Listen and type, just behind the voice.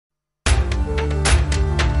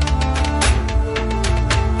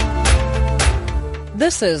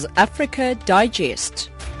This is Africa Digest.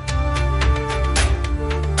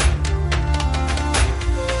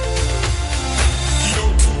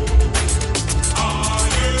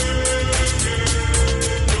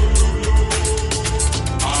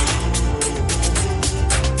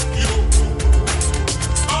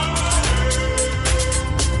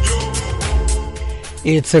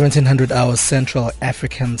 It's 1700 hours Central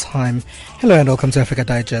African time. Hello and welcome to Africa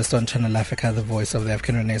Digest on Channel Africa, the voice of the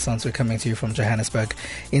African Renaissance. We're coming to you from Johannesburg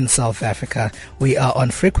in South Africa. We are on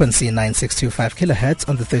frequency 9625 kilohertz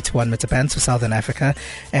on the 31 meter band for Southern Africa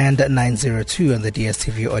and 902 on the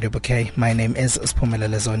DSTV audio bouquet. My name is Spumela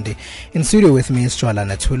Lezondi. In studio with me is Joala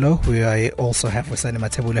Natulo. We also have Wesani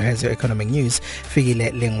Matebulo, who has your economic news.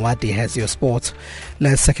 Figile Lingwadi has your sport.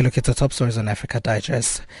 Let's take a look at the top stories on Africa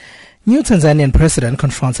Digest. New Tanzanian president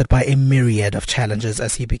confronted by a myriad of challenges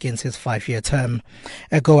as he begins his 5-year term.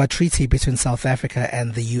 AGOA treaty between South Africa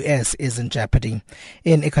and the US is in jeopardy.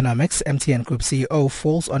 In economics, MTN Group CEO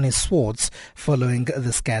falls on his swords following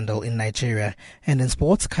the scandal in Nigeria. And in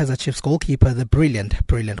sports, Kaizer Chiefs goalkeeper, the Brilliant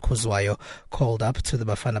Khuzwayo, called up to the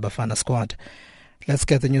Bafana Bafana squad. Let's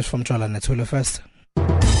get the news from Joala Natulo first.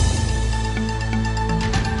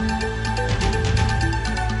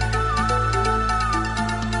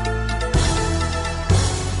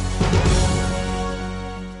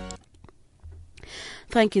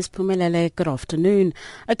 Thank you, Spumelele. Good afternoon.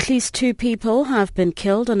 At least 2 people have been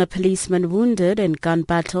killed and a policeman wounded in gun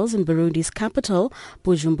battles in Burundi's capital,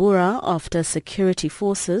 Bujumbura, after security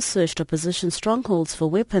forces searched opposition strongholds for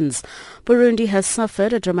weapons. Burundi has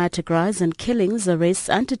suffered a dramatic rise in killings, arrests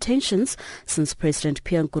and detentions since President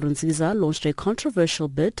Pierre Nkurunziza launched a controversial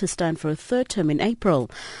bid to stand for a 3rd term in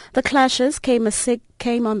April. The clashes came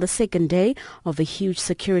on the second day of a huge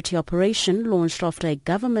security operation launched after a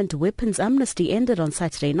government weapons amnesty ended on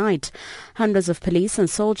Saturday night. Hundreds of police and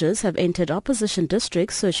soldiers have entered opposition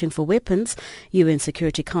districts searching for weapons. UN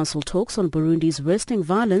Security Council talks on Burundi's worsening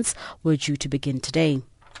violence were due to begin today.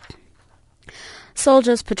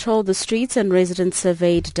 Soldiers patrolled the streets and residents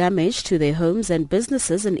surveyed damage to their homes and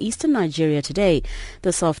businesses in eastern Nigeria today.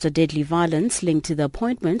 This after deadly violence linked to the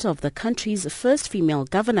appointment of the country's first female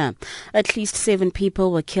governor. At least 7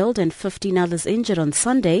 people were killed and 15 others injured on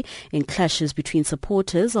Sunday in clashes between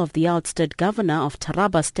supporters of the ousted governor of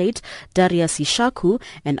Taraba State, Darius Ishaku,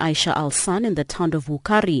 and Aisha Al-San in the town of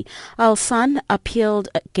Wukari. Al-San appealed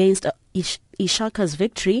against Ishaka's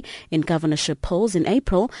victory in governorship polls in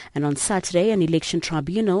April, and on Saturday an election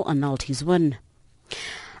tribunal annulled his win.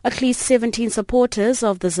 At least 17 supporters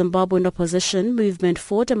of the Zimbabwean opposition movement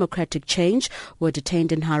for democratic change were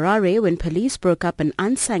detained in Harare when police broke up an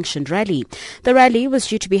unsanctioned rally. The rally was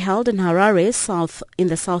due to be held in Harare, in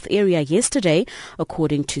the south area yesterday.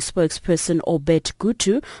 According to spokesperson Obet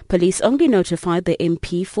Gutu, police only notified the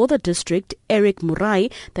MP for the district, Eric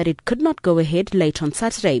Murai, that it could not go ahead late on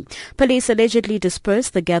Saturday. Police allegedly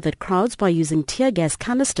dispersed the gathered crowds by using tear gas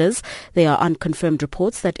canisters. There are unconfirmed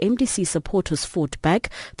reports that MDC supporters fought back,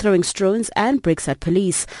 throwing stones and bricks at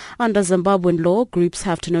police. Under Zimbabwean law, groups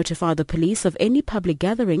have to notify the police of any public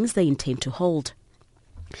gatherings they intend to hold.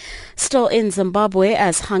 Still in Zimbabwe,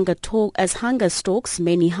 as hunger stalks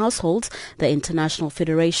many households, the International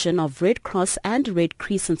Federation of Red Cross and Red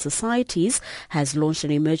Crescent Societies has launched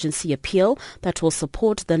an emergency appeal that will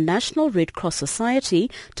support the National Red Cross Society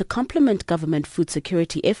to complement government food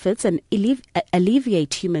security efforts and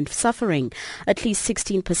alleviate human suffering. At least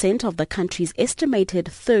 16% of the country's estimated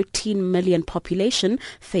 13 million population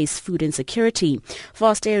face food insecurity.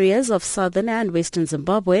 Vast areas of southern and western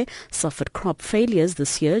Zimbabwe suffered crop failures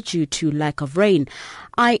this year due to lack of rain.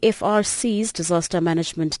 IFRC's disaster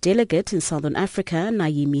management delegate in Southern Africa,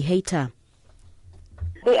 Naimi Heita.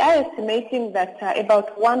 They are estimating that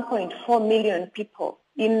about 1.4 million people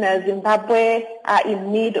in Zimbabwe are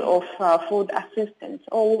in need of food assistance,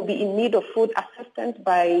 or will be in need of food assistance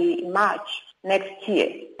by March next year.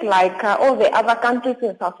 Like all the other countries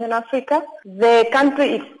in Southern Africa, the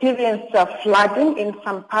country experienced flooding in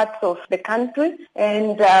some parts of the country,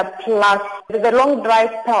 and plus the long dry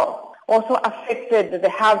spell also affected the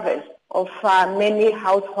harvest of many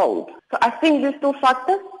households. So I think these 2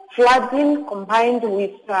 factors, flooding combined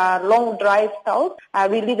with long dry spells, are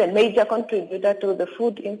really the major contributor to the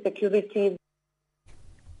food insecurity.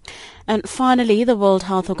 And finally, the World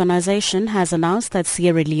Health Organization has announced that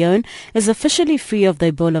Sierra Leone is officially free of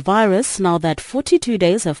the Ebola virus now that 42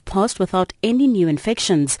 days have passed without any new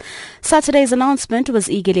infections. Saturday's announcement was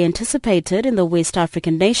eagerly anticipated in the West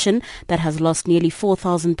African nation that has lost nearly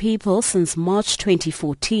 4,000 people since March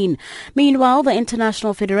 2014. Meanwhile, the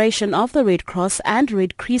International Federation of the Red Cross and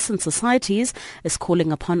Red Crescent Societies is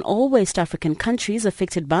calling upon all West African countries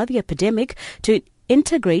affected by the epidemic to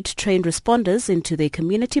integrate trained responders into their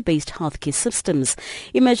community-based healthcare systems.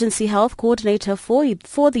 Emergency Health Coordinator for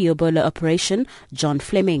the Ebola operation, John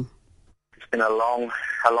Fleming. It's been a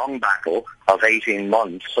long battle of 18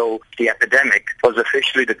 months. So the epidemic was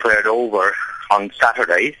officially declared over on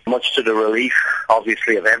Saturday, much to the relief,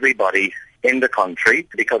 obviously, of everybody in the country,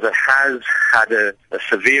 because it has had a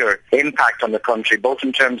severe impact on the country, both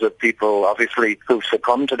in terms of people, obviously, who've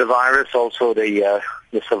succumbed to the virus, also the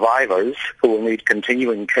survivors who will need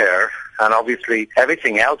continuing care, and obviously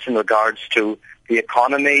everything else in regards to the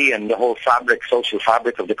economy and the whole social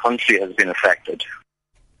fabric of the country has been affected.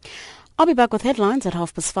 I'll be back with headlines at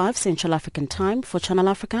 5:30 Central African Time. For Channel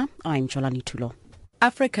Africa, I'm Jolani Tulo.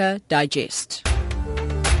 Africa Digest.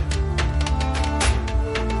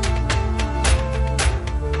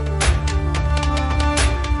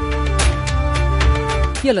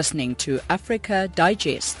 You're listening to Africa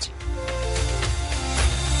Digest.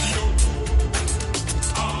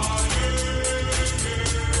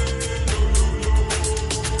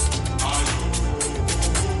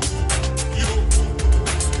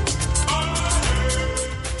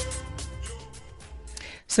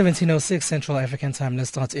 (17:06) Central African Time. Let's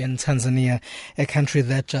start in Tanzania, a country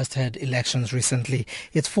that just had elections recently.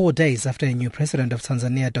 It's 4 days after a new president of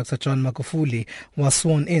Tanzania, Dr. John Magufuli, was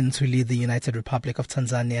sworn in to lead the United Republic of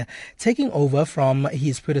Tanzania, taking over from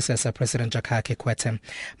his predecessor, President Jakaya Kikwete.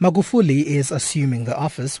 Magufuli is assuming the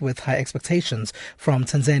office with high expectations from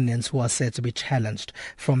Tanzanians who are said to be challenged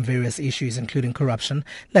from various issues, including corruption,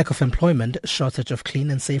 lack of employment, shortage of clean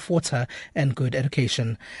and safe water, and good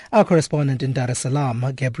education. Our correspondent in Dar es Salaam,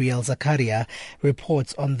 Gabriel Zakaria,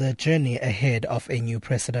 reports on the journey ahead of a new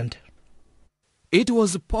president. It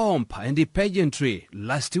was pomp and pageantry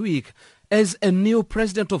last week as a new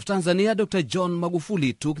president of Tanzania, Dr. John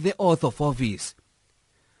Magufuli, took the oath of office.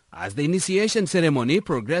 As the initiation ceremony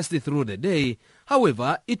progressed through the day,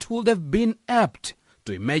 however, it would have been apt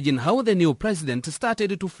to imagine how the new president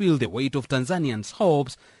started to feel the weight of Tanzanians'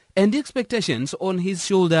 hopes and expectations on his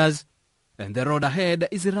shoulders. And the road ahead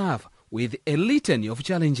is rough, with a litany of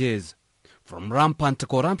challenges, from rampant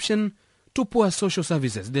corruption to poor social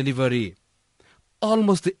services delivery.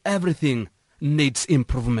 Almost everything needs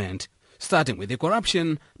improvement. Starting with the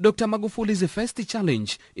corruption, Dr. Magufuli's first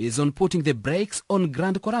challenge is on putting the brakes on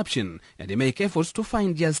grand corruption and make efforts to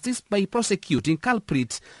find justice by prosecuting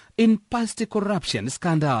culprits in past corruption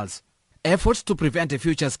scandals. Efforts to prevent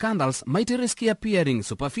future scandals might risk appearing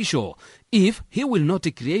superficial if he will not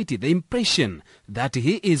create the impression that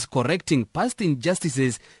he is correcting past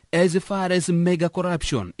injustices as far as mega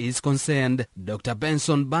corruption is concerned. Dr.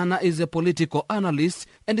 Benson Bana is a political analyst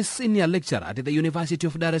and a senior lecturer at the University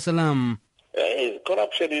of Dar es Salaam.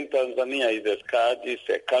 Corruption in Tanzania is a scourge, it's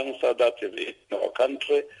a cancer that is in our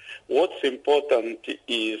country. What's important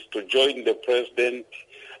is to join the president,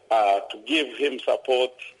 to give him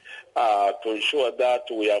support, to ensure that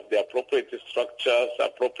we have the appropriate structures,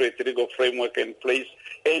 appropriate legal framework in place,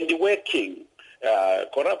 and working.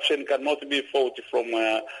 Corruption cannot be fought from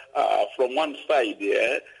one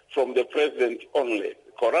side, from the president only.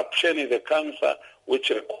 Corruption is a cancer which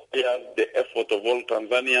requires the effort of all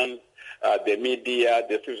Tanzanians, the media,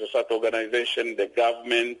 the civil society organization, the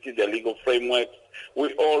government, the legal framework.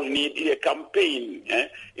 We all need a campaign.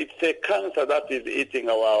 It's a cancer that is eating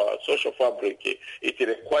our social fabric. It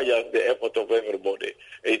requires the effort of everybody.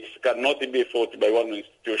 It cannot be fought by one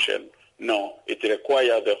institution. No, it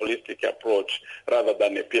requires a holistic approach rather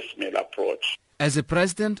than a piecemeal approach. As a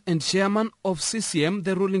president and chairman of CCM,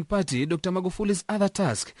 the ruling party, Dr. Magufuli's other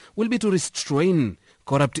task will be to restrain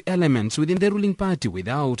corrupt elements within the ruling party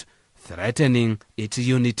without threatening its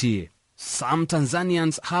unity. Some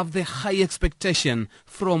Tanzanians have the high expectation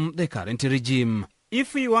from the current regime.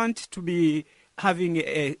 If we want to be having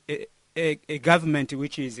a government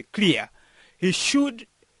which is clear, he should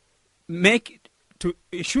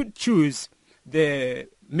choose the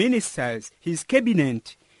ministers. His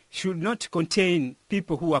cabinet should not contain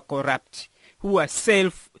people who are corrupt, who are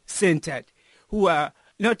self-centered, who are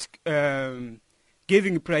not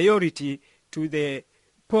giving priority to the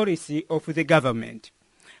policy of the government.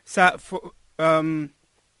 So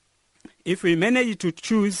if we manage to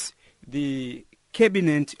choose the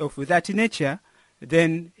cabinet of that nature,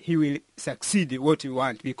 then he will succeed what we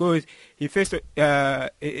want, because he first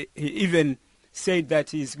he even said that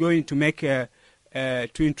he's going to make to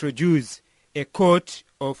introduce a court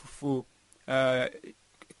of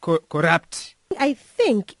corrupt. I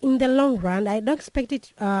think in the long run, I don't expect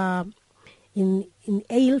it in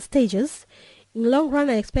early stages. in the long run,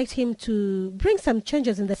 I expect him to bring some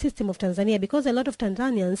changes in the system of Tanzania, because a lot of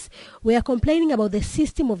Tanzanians were complaining about the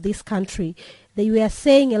system of this country. They were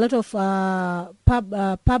saying a lot of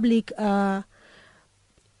public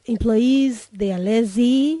employees, they are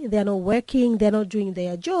lazy, they are not working, they are not doing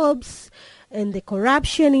their jobs, and the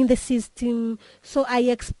corruption in the system. So I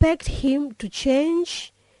expect him to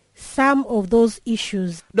change some of those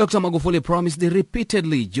issues. Dr. Magufuli promised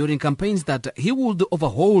repeatedly during campaigns that he would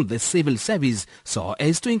overhaul the civil service so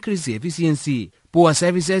as to increase efficiency. Poor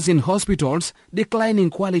services in hospitals, declining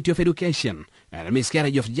quality of education, and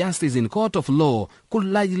miscarriage of justice in court of law could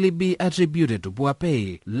largely be attributed to poor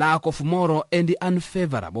pay, lack of moral and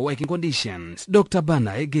unfavorable working conditions. Dr.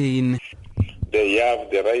 Bana again. They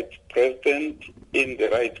have the right president in the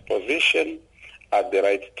right position at the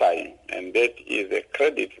right time, and that is a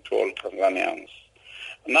credit to all Tanzanians.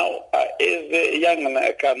 Now, as a young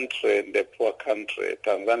country and a poor country,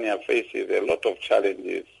 Tanzania faces a lot of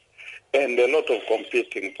challenges and a lot of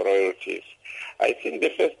competing priorities. I think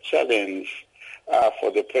the first challenge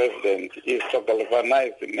for the president is to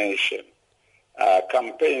galvanize the nation.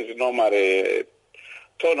 Campaigns normally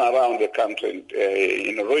turn around the country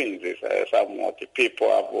in ruins somewhat. People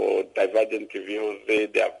have divergent views. There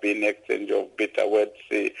have been exchange of bitter words,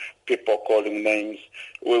 people calling names.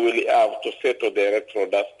 We will have to settle the electoral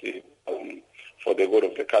dust for the good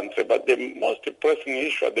of the country. But the most pressing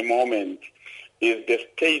issue at the moment is the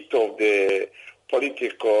state of the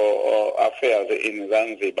political affairs in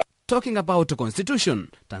Zanzibar. Talking about the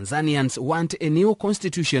constitution, Tanzanians want a new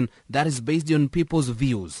constitution that is based on people's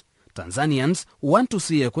views. Tanzanians want to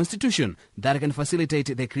see a constitution that can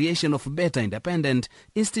facilitate the creation of better independent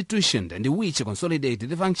institutions and which consolidate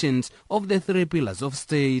the functions of the three pillars of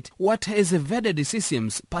state. What has evaded the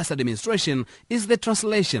system's past administration is the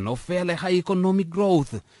translation of fairly high economic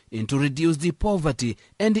growth into reduced poverty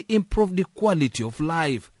and improve the quality of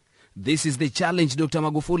life. This is the challenge Dr.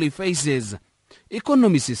 Magufuli faces.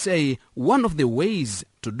 Economists say one of the ways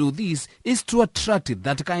to do this is to attract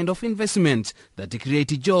that kind of investment that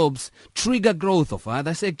create jobs, trigger growth of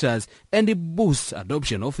other sectors, and boost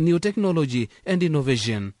adoption of new technology and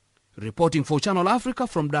innovation. Reporting for Channel Africa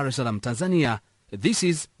from Dar es Salaam, Tanzania, this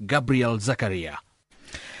is Gabriel Zakaria.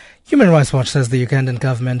 Human Rights Watch says the Ugandan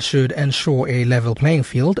government should ensure a level playing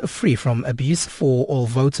field free from abuse for all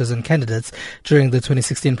voters and candidates during the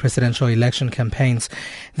 2016 presidential election campaigns.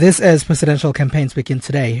 This as presidential campaigns begin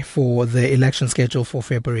today for the election schedule for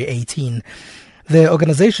February 18. The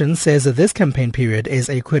organization says that this campaign period is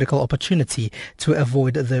a critical opportunity to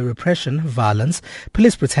avoid the repression, violence,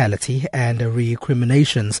 police brutality and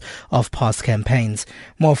recriminations of past campaigns.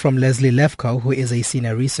 More from Leslie Lefko, who is a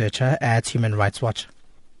senior researcher at Human Rights Watch.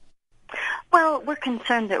 Well, we're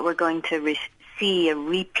concerned that we're going to see a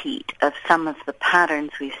repeat of some of the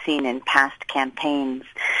patterns we've seen in past campaigns.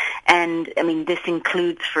 And, I mean, this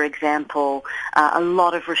includes, for example, a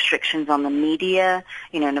lot of restrictions on the media,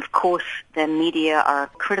 and of course the media are a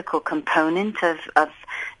critical component of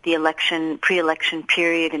the pre-election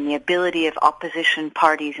period, and the ability of opposition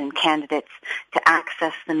parties and candidates to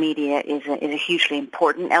access the media is a hugely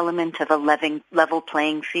important element of a level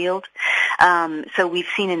playing field. So we've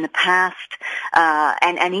seen in the past,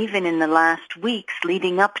 and even in the last weeks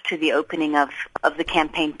leading up to the opening of the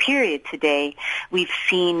campaign period today, we've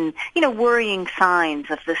seen, worrying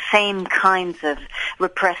signs of the same kinds of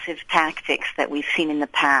repressive tactics that we've seen in the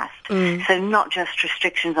past. So not just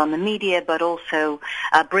restrictions on the media, but also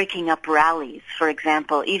breaking up rallies. For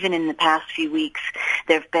example, even in the past few weeks,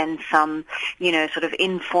 there have been some, sort of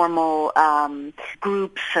informal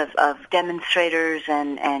groups of demonstrators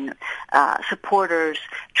and supporters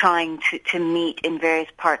trying to meet in various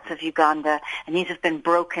parts of Uganda, and these have been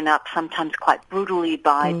broken up, sometimes quite brutally,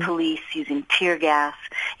 by police using tear gas.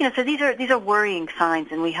 So these are worrying signs,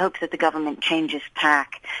 and we hope that the government changes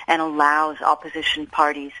tack and allows opposition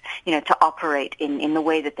parties, to operate in the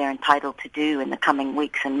way that they're entitled to do in the coming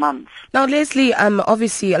weeks and months. Now, Leslie,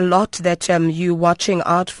 obviously a lot that you're watching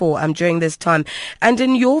out for during this time. And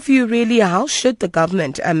in your view, really, how should the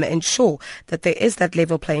government ensure that there is that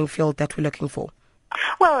level playing field that we're looking for?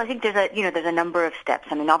 Well, I think there's a number of steps.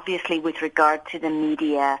 I mean, obviously, with regard to the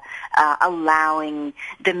media, allowing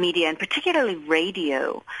the media, and particularly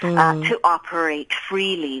radio, to operate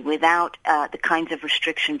freely without the kinds of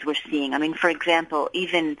restrictions we're seeing. I mean, for example,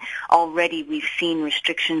 even already we've seen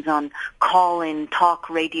restrictions on call-in talk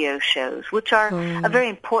radio shows, which are a very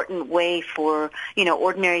important way for,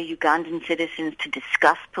 ordinary Ugandan citizens to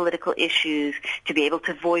discuss political issues, to be able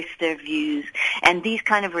to voice their views. And these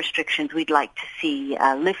kind of restrictions we'd like to see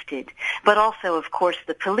lifted. But also, of course,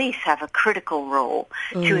 the police have a critical role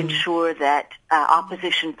to ensure that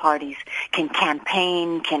opposition parties can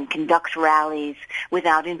campaign, can conduct rallies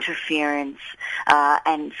without interference,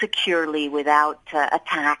 and securely without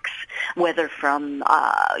attacks, whether from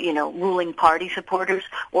ruling party supporters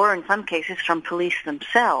or in some cases from police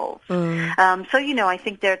themselves. So I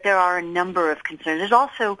think there are a number of concerns. There's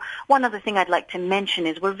also one other thing I'd like to mention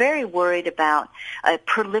is we're very worried about a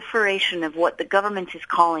proliferation of what the government is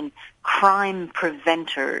calling crime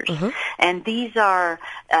preventers. And these are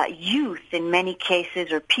youth in many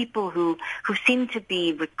cases, or people who seem to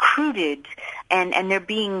be recruited, and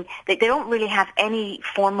they don't really have any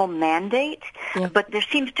formal mandate, but there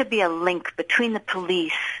seems to be a link between the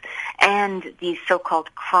police and these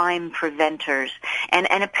so-called crime preventers,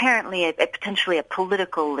 and apparently potentially a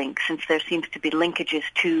political link, since there seems to be linkages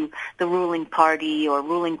to the ruling party or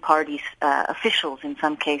ruling party's officials in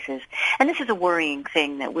some cases. And this is a worrying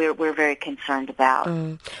thing that we're very concerned about.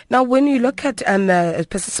 Now, when you look at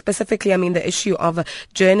specifically, the issue of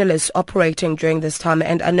journalists operating during this time,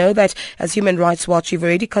 and I know that as Human Rights Watch, you've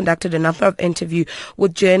already conducted a number of interviews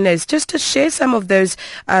with journalists, just to share some of those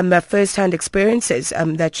first-hand experiences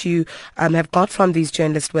that you have got from these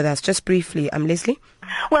journalists with us, just briefly, Leslie.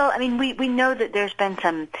 Well, we know that there's been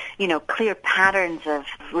some, clear patterns of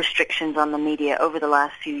restrictions on the media over the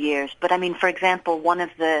last few years. But for example, one of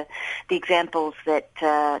the examples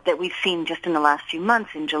that we've seen just in the last few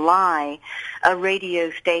months, in July, a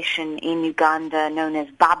radio station in Uganda known as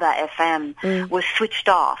Baba FM was switched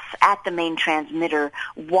off at the main transmitter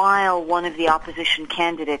while one of the opposition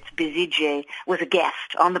candidates, Bizije, was a guest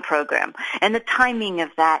on the program. And the timing of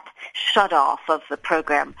that shut off of the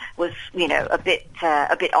program was,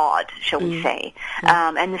 a bit odd, shall we say.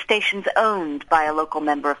 And the station's owned by a local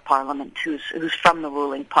member of parliament who's from the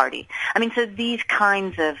ruling party. So these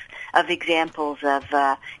kinds of examples of,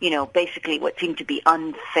 basically what seemed to be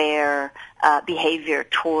unfair behavior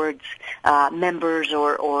towards members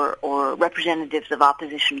or representatives of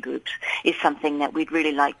opposition groups is something that we'd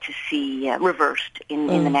really like to see reversed in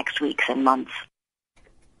the next weeks and months.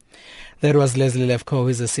 That was Leslie Lefko, who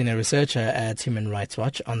is a senior researcher at Human Rights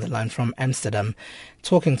Watch, on the line from Amsterdam,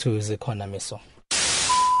 talking to Zikhona Miso.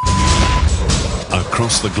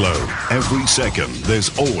 Across the globe, every second, there's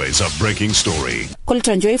always a breaking story.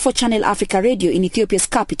 Kolitanjoy for Channel Africa Radio in Ethiopia's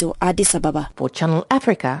capital, Addis Ababa. For Channel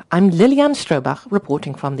Africa, I'm Lilian Strobach,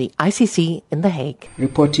 reporting from the ICC in The Hague.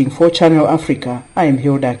 Reporting for Channel Africa, I am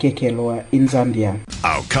Hilda Kekeloa in Zambia.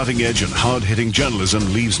 Our cutting-edge and hard-hitting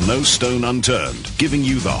journalism leaves no stone unturned, giving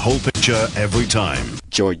you the whole picture every time.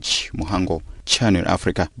 George Muhango, Channel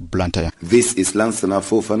Africa, Blantyre. This is Lansana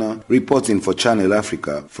Fofana reporting for Channel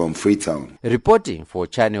Africa from Freetown. Reporting for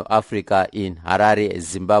Channel Africa in Harare,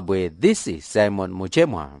 Zimbabwe, this is Simon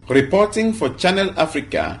Muchemwa. Reporting for Channel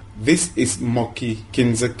Africa, this is Moki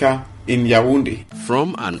Kinzeka in Yaoundé.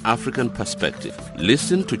 From an African perspective,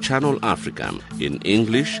 listen to Channel Africa in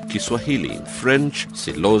English, Kiswahili, French,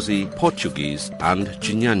 Silozi, Portuguese, and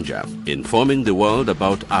Chinyanja, informing the world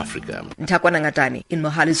about Africa. Ntakwana Ngatani in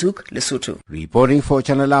Mohalizuk, Lesotho. Reporting for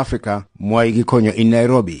Channel Africa, Mwai Gikonyo in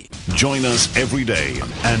Nairobi. Join us every day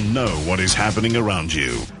and know what is happening around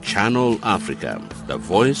you. Channel Africa, the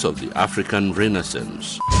voice of the African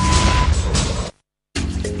Renaissance.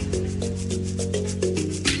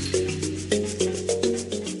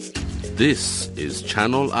 This is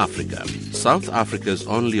Channel Africa, South Africa's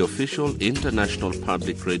only official international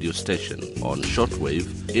public radio station on shortwave,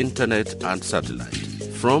 internet and satellite.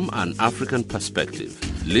 From an African perspective,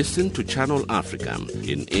 listen to Channel Africa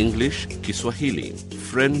in English, Kiswahili,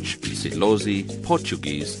 French, Silozi,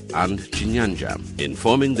 Portuguese and Chinyanja,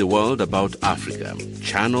 informing the world about Africa.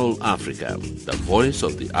 Channel Africa, the voice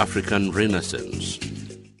of the African Renaissance.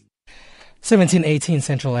 17:18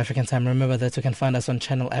 Central African Time. Remember that you can find us on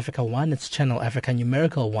Channel Africa 1. It's Channel Africa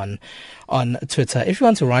numerical 1 on Twitter. If you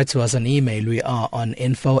want to write to us on email, we are on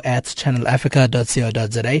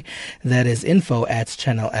info@channelafrica.co.za. That is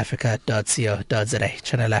info@channelafrica.co.za.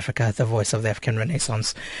 Channel Africa, the voice of the African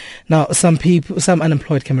Renaissance. Now, some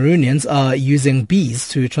unemployed Cameroonians are using bees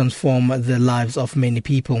to transform the lives of many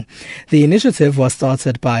people. The initiative was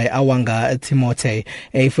started by Awanga Timote,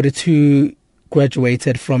 a 42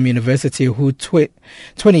 graduated from university who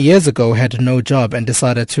 20 years ago had no job and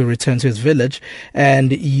decided to return to his village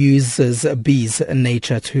and uses bees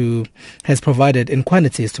nature has provided in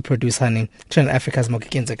quantities to produce honey. Channel Africa's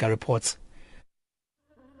Mokikinzeka reports.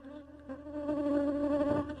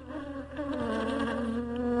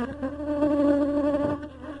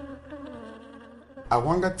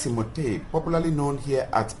 Awanga Timote, popularly known here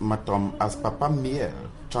at Matom as Papa Miel,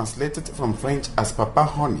 translated from French as Papa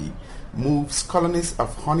Honey, moves colonies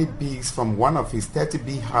of honey bees from one of his 30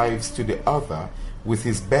 beehives to the other with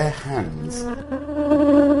his bare hands.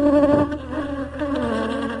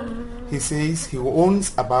 He says he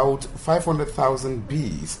owns about 500,000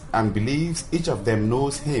 bees and believes each of them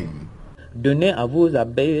knows him. Donnez à vos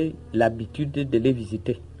abeilles l'habitude de les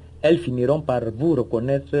visiter. Elles finiront par vous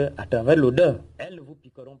reconnaître à travers l'odeur. Elles ne vous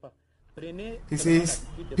piqueront pas. He says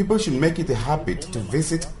people should make it a habit to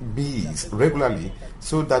visit bees regularly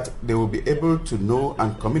so that they will be able to know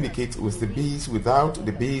and communicate with the bees without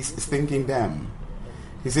the bees stinging them.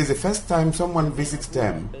 He says the first time someone visits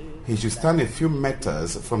them, he should stand a few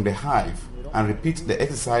meters from the hive and repeat the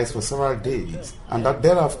exercise for several days, and that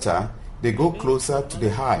thereafter they go closer to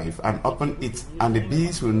the hive and open it, and the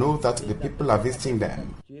bees will know that the people are visiting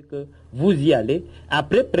them. Vous y allez,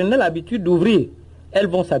 après prenez l'habitude d'ouvrir. Elles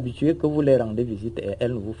vont s'habituer que vous les rendez visite et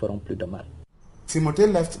elles ne vous feront plus de mal. Timothée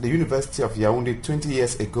left the University of Yaoundé 20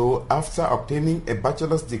 years ago after obtaining a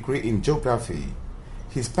bachelor's degree in geography.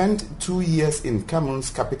 He spent 2 years in Cameroon's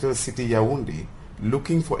capital city Yaoundé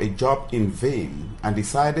looking for a job in vain and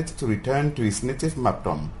decided to return to his native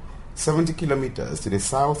Maptom, 70 kilometers to the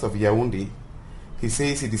south of Yaoundé. He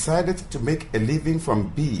says he decided to make a living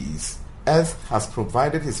from bees, as has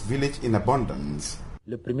provided his village in abundance.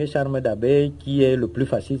 Le premier charme d'abeille qui est le plus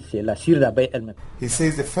facile, c'est la cire d'abeille elle-même. He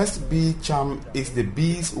says the first bee charm is the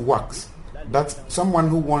bee's wax, that someone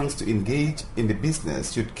who wants to engage in the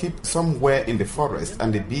business should keep somewhere in the forest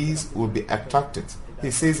and the bees will be attracted. He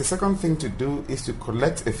says the second thing to do is to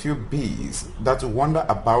collect a few bees that wander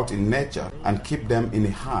about in nature and keep them in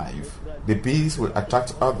a hive. The bees will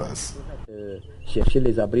attract others. Chercher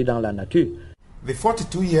les abris dans la nature. The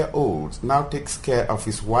 42-year-old now takes care of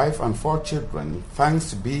his wife and 4 children thanks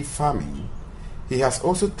to bee farming. He has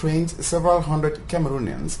also trained several hundred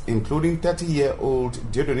Cameroonians, including 30-year-old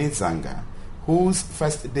Dieudonné Zanga, whose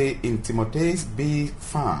first day in Timothée's bee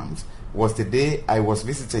farms was the day I was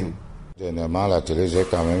visiting. Dernièrement, à la télé, j'ai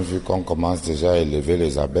quand même vu qu'on commence déjà à élever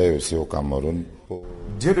les abeilles aussi au Cameroun.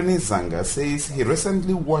 Dieudonné Zanga says he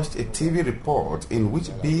recently watched a TV report in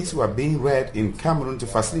which bees were being reared in Cameroon to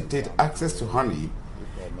facilitate access to honey.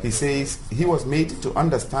 He says he was made to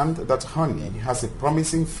understand that honey has a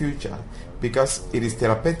promising future because it is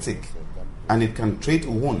therapeutic and it can treat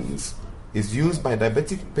wounds, is used by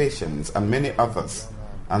diabetic patients and many others.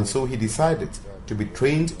 And so he decided to be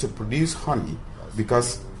trained to produce honey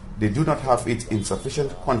because they do not have it in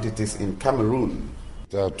sufficient quantities in Cameroon.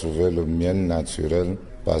 J'ai trouvé le miel naturel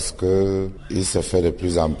parce que il se fait de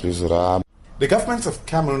plus en plus rare. The government of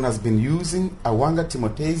Cameroon has been using Awanga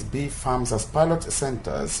Timothée's bee farms as pilot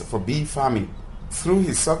centers for bee farming. Through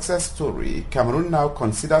his success story, Cameroon now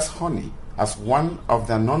considers honey as one of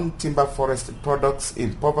the non-timber forest products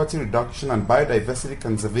in poverty reduction and biodiversity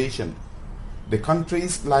conservation. The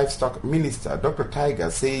country's livestock minister, Dr.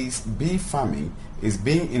 Tiger, says bee farming is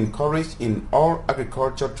being encouraged in all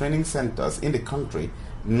agriculture training centers in the country,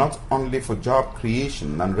 not only for job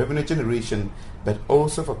creation and revenue generation, but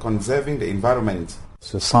also for conserving the environment.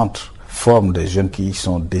 Ce centre forme des jeunes qui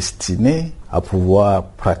sont destinés à pouvoir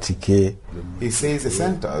pratiquer. He says the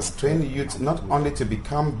centers train youth not only to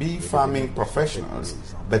become bee farming professionals,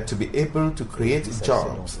 but to be able to create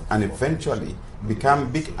jobs and eventually become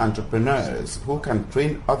big entrepreneurs who can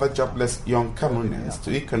train other jobless young Cameroonians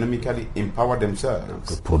to economically empower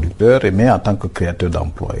themselves. Producteur et mais en tant que créateur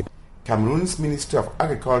d'emplois. Cameroon's Ministry of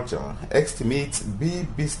Agriculture estimates bee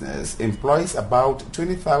business employs about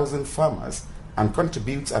 20,000 farmers and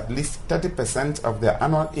contributes at least 30% of their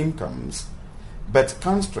annual incomes. But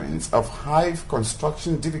constraints of hive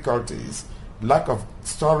construction difficulties, lack of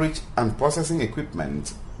storage and processing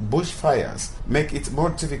equipment, bushfires make it more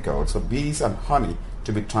difficult for bees and honey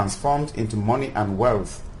to be transformed into money and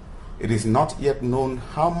wealth. It is not yet known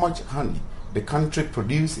how much honey the country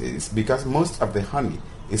produces because most of the honey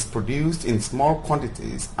is produced in small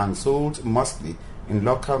quantities and sold mostly in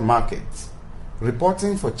local markets.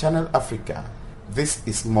 Reporting for Channel Africa, this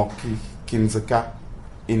is Moki Kinzeka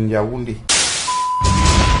in Yaoundé.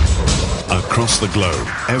 Across the globe,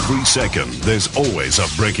 every second, there's always a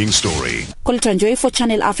breaking story. Koltanjoy for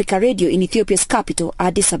Channel Africa Radio in Ethiopia's capital,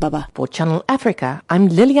 Addis Ababa. For Channel Africa, I'm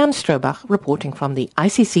Lilian Strobach reporting from the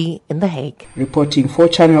ICC in The Hague. Reporting for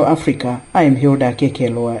Channel Africa, I am Hilda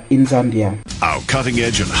Kekeloa in Zambia. Our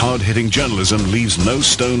cutting-edge and hard-hitting journalism leaves no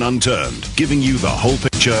stone unturned, giving you the whole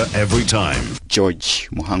picture every time. George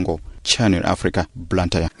Muhango, Channel Africa,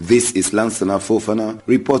 Blantyre. This is Lansana Fofana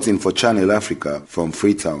reporting for Channel Africa from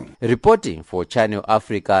Freetown. Reporting for Channel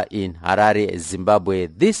Africa in Harare, Zimbabwe,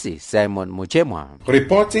 this is Simon Muchemwa.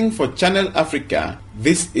 Reporting for Channel Africa,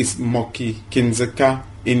 This is Moki Kinzeka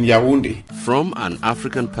in Yaoundé. From an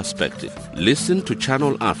African perspective, listen to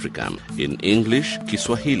Channel Africa in English,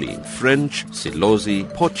 Kiswahili, French, Silozi,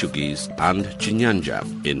 Portuguese, and Chinyanja,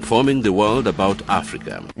 informing the world about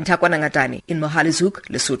Africa. Ntakwana Ngatani in Mohalizuk,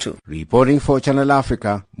 Lesotho. Reporting for Channel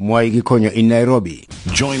Africa, Mwai Gikonyo in Nairobi.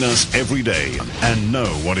 Join us every day and know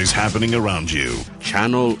what is happening around you.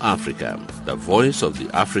 Channel Africa, the voice of the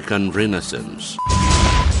African Renaissance.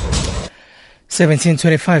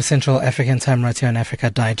 17:25 Central African Time right here on Africa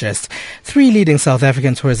Digest. 3 leading South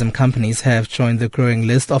African tourism companies have joined the growing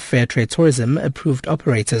list of fair trade tourism approved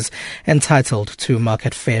operators entitled to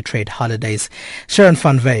market fair trade holidays. Sharon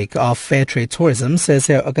van Wyk of Fair Trade Tourism says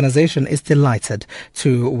her organization is delighted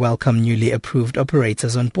to welcome newly approved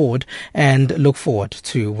operators on board and look forward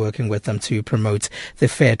to working with them to promote the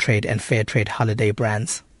fair trade and fair trade holiday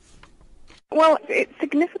brands. Well, it's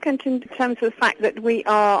significant in terms of the fact that we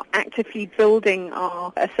are actively building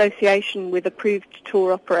our association with approved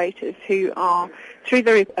tour operators who are, through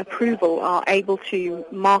their approval, are able to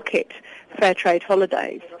market fair trade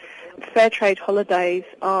holidays. Fair trade holidays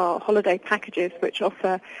are holiday packages which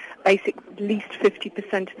offer at least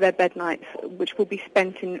 50% of their bed nights which will be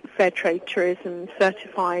spent in fair trade tourism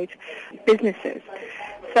certified businesses.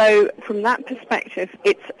 So from that perspective,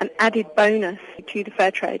 it's an added bonus to the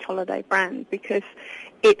fair trade holiday brand because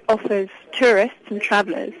it offers tourists and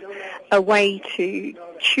travellers a way to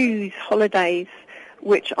choose holidays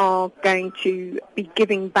which are going to be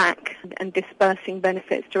giving back and dispersing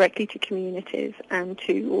benefits directly to communities and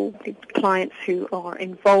to all the clients who are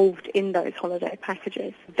involved in those holiday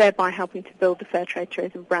packages, thereby helping to build the fair trade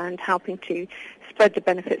tourism brand, helping to spread the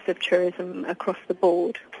benefits of tourism across the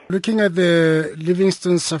board. Looking at the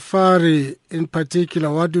Livingstone Safari in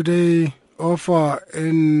particular, what do they offer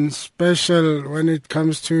in special when it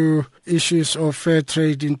comes to issues of fair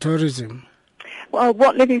trade in tourism? Well,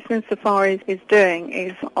 what Livingstone Safari is doing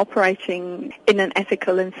is operating in an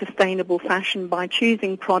ethical and sustainable fashion by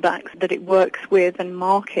choosing products that it works with and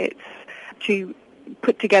markets to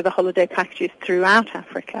put together holiday packages throughout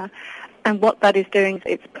Africa. And what that is doing is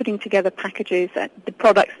it's putting together packages, the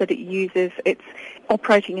products that it uses, it's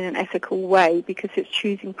operating in an ethical way because it's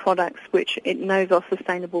choosing products which it knows are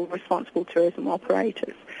sustainable, responsible tourism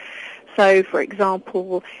operators. So, for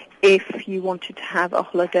example, if you wanted to have a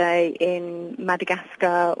holiday in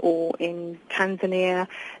Madagascar or in Tanzania,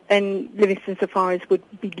 then Livingstone Safaris would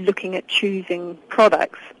be looking at choosing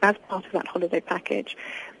products as part of that holiday package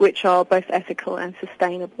which are both ethical and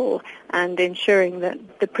sustainable and ensuring that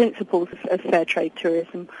the principles of fair trade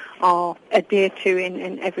tourism are adhered to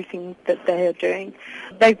in everything that they are doing.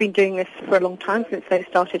 They've been doing this for a long time since they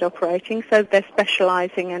started operating, so they're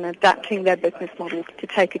specialising and adapting their business model to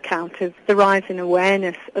take account of the rise in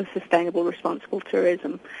awareness of sustainable, responsible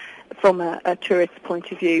tourism from a tourist's point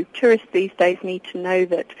of view. Tourists these days need to know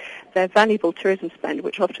that their valuable tourism spend,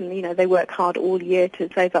 which often, they work hard all year to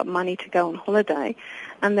save up money to go on holiday,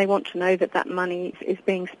 and they want to know that that money is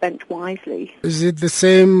being spent wisely. Is it the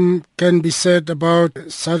same can be said about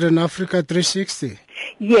Southern Africa 360?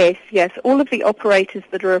 Yes. All of the operators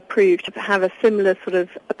that are approved have a similar sort of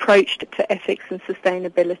approach to ethics and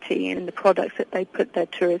sustainability in the products that they put their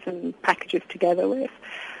tourism packages together with.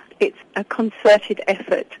 It's a concerted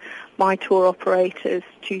effort by tour operators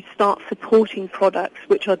to start supporting products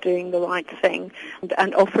which are doing the right thing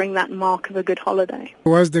and offering that mark of a good holiday.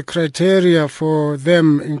 What's the criteria for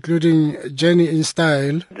them, including Journey in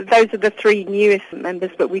Style? Those are the 3 newest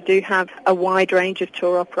members, but we do have a wide range of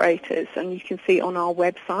tour operators, and you can see on our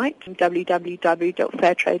website,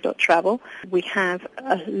 www.fairtrade.travel, we have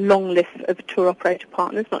a long list of tour operator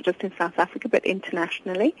partners, not just in South Africa, but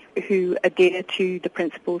internationally, who adhere to the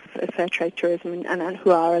principles of fair trade tourism and who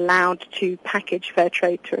are allowed to package fair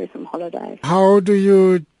trade tourism holidays. How do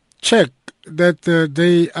you check that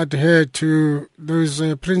they adhere to those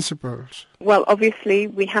principles? Well, obviously,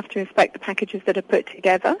 we have to inspect the packages that are put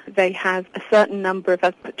together. They have a certain number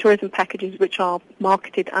of tourism packages which are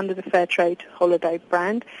marketed under the Fair Trade Holiday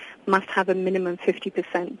brand, must have a minimum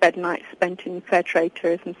 50% bed nights spent in Fair Trade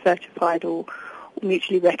Tourism certified or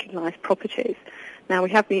mutually recognised properties. Now,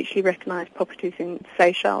 we have mutually recognised properties in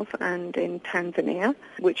Seychelles and in Tanzania,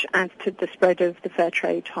 which adds to the spread of the Fair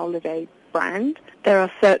Trade Holiday brand. There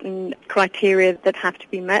are certain criteria that have to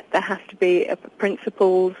be met. There has to be a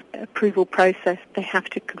principles, approval process. They have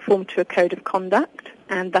to conform to a code of conduct,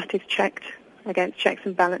 and that is checked against checks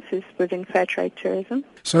and balances within fair trade tourism.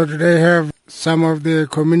 So do they have some of the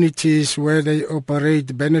communities where they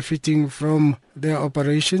operate benefiting from their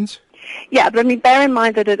operations? Yeah, but I mean, bear in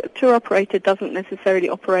mind that a tour operator doesn't necessarily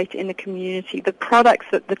operate in the community. The products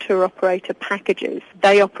that the tour operator packages,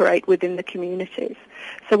 they operate within the communities.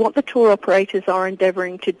 So what the tour operators are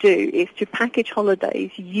endeavouring to do is to package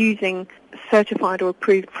holidays using certified or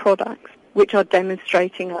approved products, which are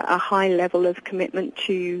demonstrating a high level of commitment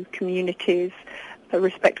to communities,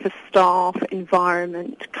 respect for staff,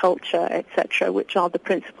 environment, culture, etc., which are the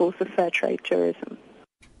principles of fair trade tourism.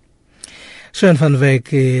 Sharon van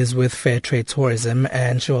Wyk is with Fair Trade Tourism,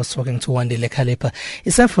 and she was talking to Wandile Khalipa.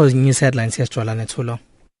 It's time for news headlines. Here's Jolane Tulo.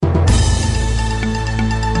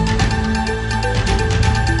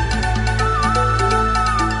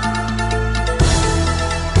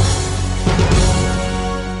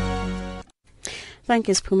 Thank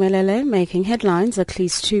you, Spumelele. Making headlines, at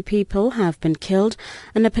least 2 people have been killed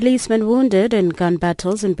and a policeman wounded in gun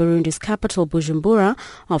battles in Burundi's capital, Bujumbura,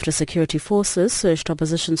 after security forces searched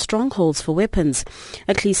opposition strongholds for weapons.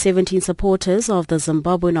 At least 17 supporters of the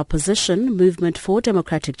Zimbabwean opposition Movement for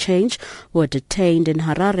Democratic Change were detained in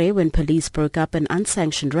Harare when police broke up an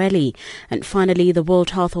unsanctioned rally. And finally, the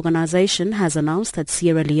World Health Organization has announced that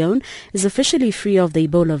Sierra Leone is officially free of the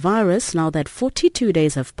Ebola virus now that 42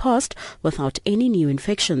 days have passed without any new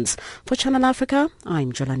infections. For Channel Africa,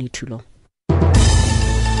 I'm Jolani Tulo.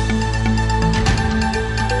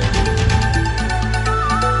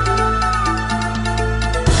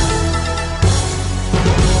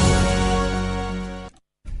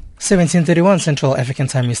 17:31 Central African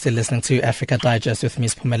Time. You're still listening to Africa Digest with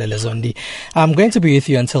Ms. Phumelele Zondi. I'm going to be with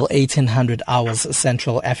you until 1800 hours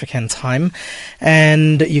Central African Time,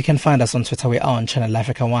 and you can find us on Twitter. We are on Channel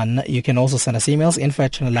Africa 1. You can also send us emails,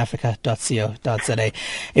 info@channelafrica.co.za.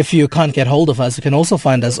 If you can't get hold of us, you can also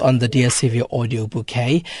find us on the DSTV audio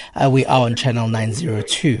bouquet. We are on Channel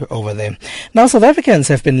 902 over there. Now, South Africans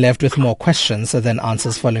have been left with more questions than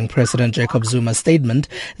answers following President Jacob Zuma's statement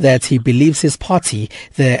that he believes his party,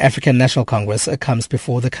 the African National Congress, comes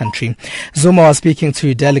before the country. Zuma was speaking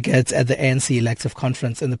to delegates at the ANC elective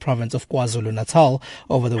conference in the province of KwaZulu-Natal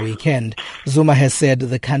over the weekend. Zuma has said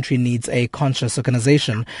the country needs a conscious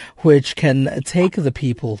organization which can take the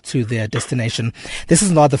people to their destination. This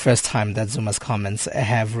is not the first time that Zuma's comments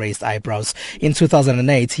have raised eyebrows. In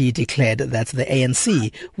 2008, he declared that the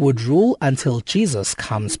ANC would rule until Jesus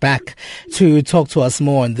comes back. To talk to us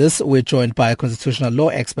more on this, we're joined by constitutional law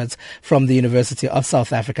experts from the University of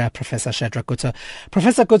South Africa, Professor Shadrack Kuto.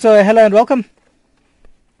 Professor Kuto, hello and welcome.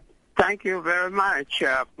 Thank you very much,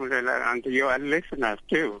 and your listeners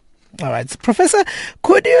too. All right. Professor,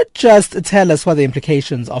 could you just tell us what the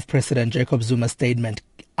implications of President Jacob Zuma's statement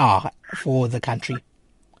are for the country?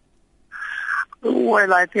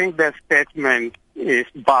 Well, I think the statement is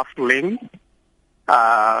baffling.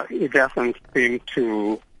 It doesn't seem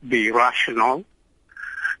to be rational.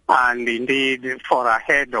 And indeed, for a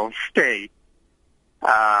head of state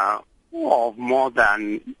of more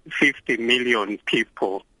than 50 million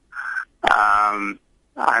people, and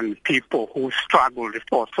people who struggled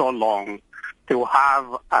for so long, to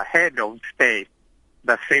have a head of state,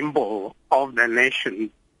 the symbol of the nation,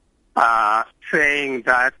 saying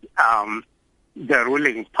that the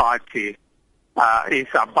ruling party is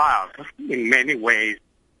above, in many ways,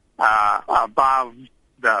 above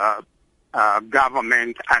the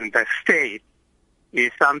government and the state,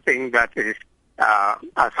 is something that is,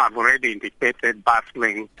 as I've already indicated,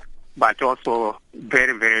 baffling, but also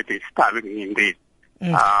very, very disturbing indeed.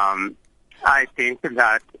 I think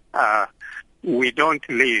that we don't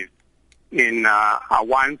live in a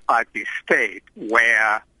one-party state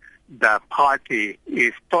where the party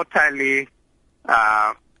is totally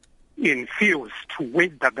infused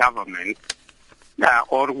with the government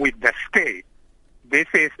or with the state. This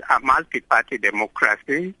is a multi-party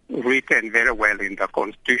democracy written very well in the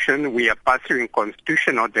Constitution. We are pursuing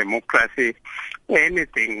constitutional democracy.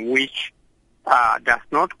 Anything which does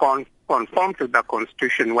not conform to the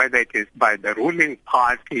Constitution, whether it is by the ruling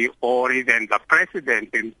party or even the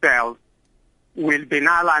president himself, will be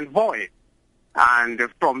null and void. And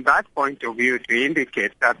from that point of view, to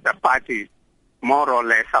indicate that the party is more or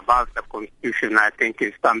less above the Constitution, I think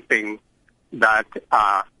is something that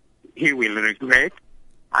he will regret,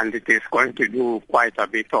 and it is going to do quite a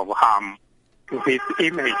bit of harm to his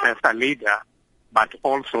image as a leader, but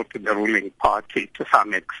also to the ruling party to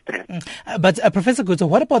some extent. But Professor Kuto,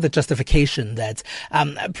 what about the justification that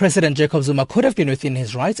President Jacob Zuma could have been within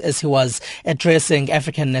his rights as he was addressing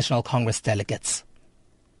African National Congress delegates?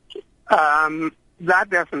 That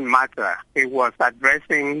doesn't matter.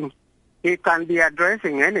 He can be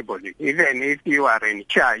addressing anybody, even if you are in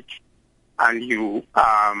charge and you,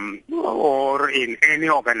 or in any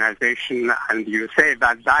organization, and you say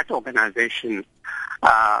that that organization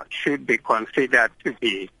should be considered to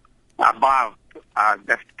be above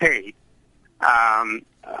the state.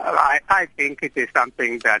 I think it is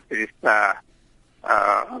something that is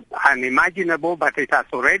unimaginable, but it has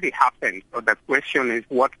already happened. So the question is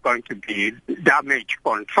what's going to be damage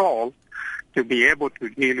control to be able to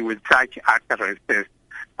deal with such occurrences.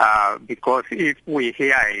 Because if we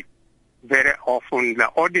hear it very often, the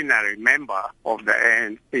ordinary member of the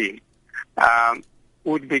ANC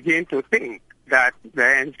would begin to think that the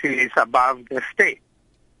ANC is above the state.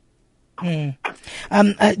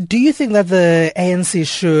 Do you think that the ANC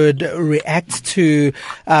should react to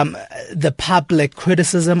the public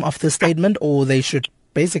criticism of the statement, or they should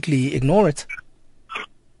basically ignore it?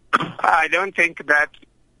 I don't think that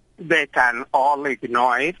they can all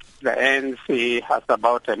ignore it. The ANC has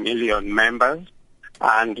about 1 million members,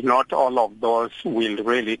 and not all of those will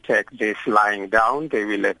really take this lying down. They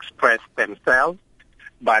will express themselves,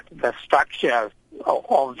 but the structures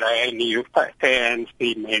of the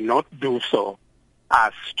ANC may not do so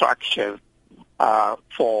as structures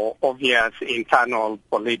for obvious internal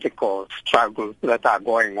political struggles that are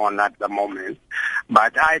going on at the moment.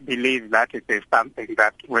 But I believe that it is something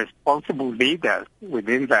that responsible leaders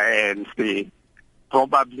within the ANC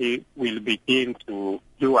probably will begin to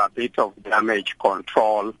do a bit of damage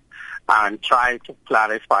control and try to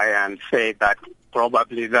clarify and say that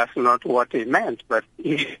probably that's not what he meant, but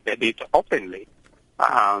he said it openly.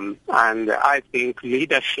 And I think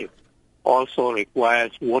leadership also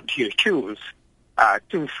requires what you choose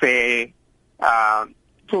to say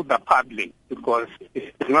to the public, because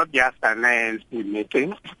it's not just an ANC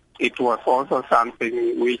meeting. It was also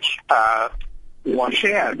something which was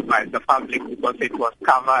shared by the public because it was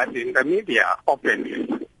covered in the media openly.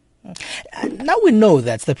 Now we know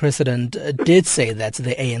that the president did say that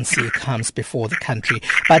the ANC comes before the country,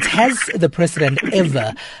 but has the president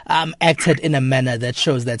ever acted in a manner that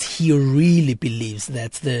shows that he really believes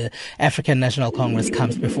that the African National Congress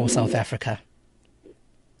comes before South Africa?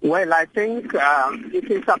 Well, I think it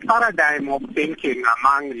is a paradigm of thinking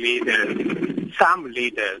among leaders, some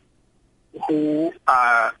leaders who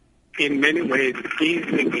are in many ways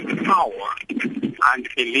busy with power and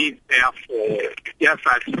believe, therefore, just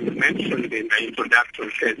as you mentioned in the introductory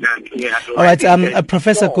statement, we had all right,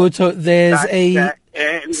 Professor Guto, there's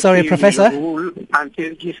sorry, Professor? Rule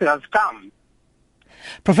until Jesus comes.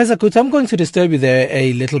 Professor Guto, I'm going to disturb you there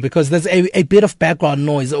a little because there's a bit of background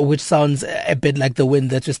noise which sounds a bit like the wind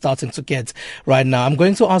that you're starting to get right now. I'm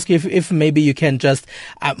going to ask you if maybe you can just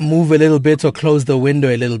move a little bit or close the window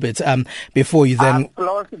a little bit before you then... I'll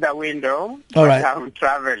close the window. All right. I'm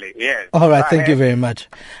traveling, yes. All right, thank you very much.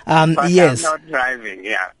 But yes. I'm not driving,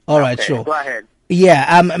 yeah. All right, okay, sure. Go ahead.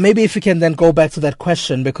 Yeah, maybe if you can then go back to that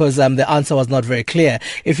question because the answer was not very clear.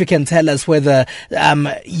 If you can tell us whether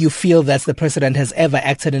you feel that the president has ever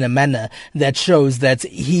acted in a manner that shows that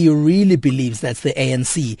he really believes that the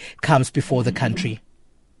ANC comes before the country.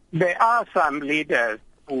 There are some leaders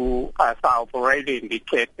who, as I've already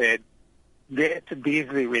indicated, get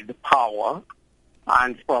busy with power.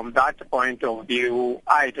 And from that point of view,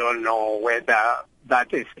 I don't know whether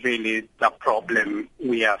that is really the problem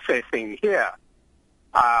we are facing here.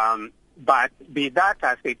 But be that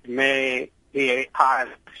as it may, as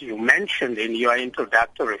you mentioned in your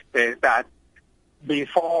introductory state, that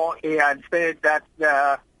before he had said that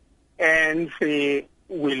the ANC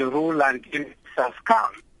will rule until Jesus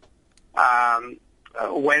comes.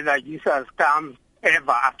 Whether Jesus comes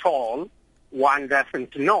ever at all, one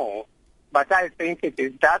doesn't know. But I think it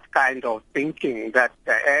is that kind of thinking that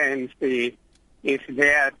the ANC is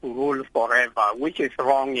there to rule forever, which is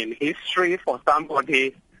wrong in history for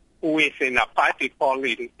somebody who is in a party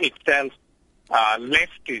calling itself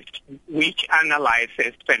leftist, which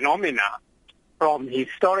analyzes phenomena from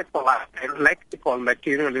historical and lexical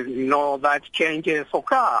materialism, know that changes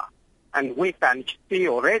occur. And we can see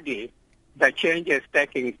already the changes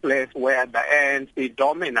taking place where the ANC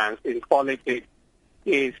dominance in politics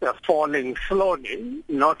is falling slowly,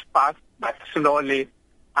 not fast, but slowly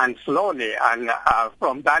and slowly. And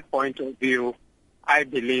from that point of view, I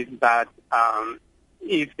believe that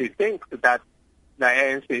if he thinks that the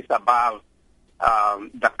ANC is above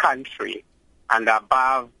the country and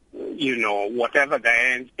above, whatever the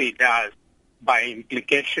ANC does, by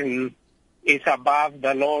implication, is above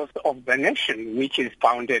the laws of the nation, which is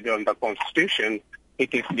founded on the Constitution,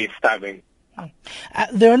 it is disturbing.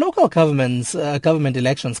 There are local government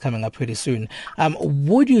elections coming up pretty soon.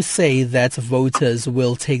 Would you say that voters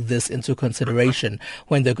will take this into consideration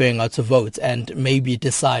when they're going out to vote and maybe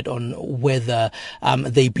decide on whether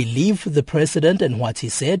they believe the president and what he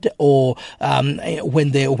said, or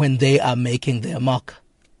when they are making their mark?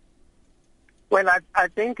 Well, I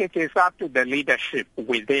think it is up to the leadership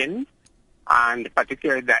within, and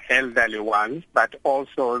particularly the elderly ones, but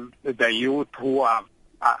also the youth who have,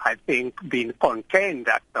 I think, been contained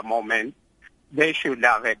at the moment. They should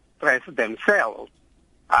have expressed themselves.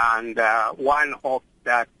 And one hopes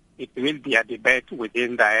that it will be a debate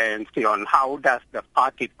within the ANC on how does the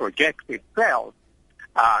party project itself,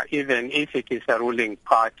 even if it is a ruling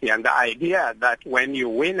party. And the idea that when you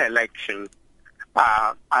win elections,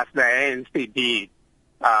 as the ANC did,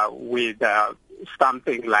 with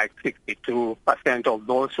something like 62% of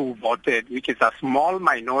those who voted, which is a small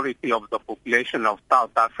minority of the population of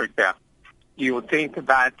South Africa, you think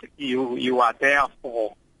that you are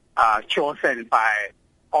therefore chosen by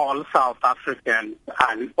all South Africans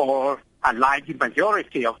or a large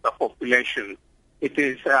majority of the population. It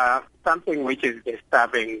is something which is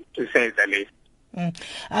disturbing, to say the least.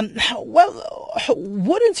 Well,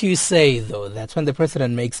 wouldn't you say, though, that when the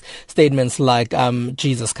president makes statements like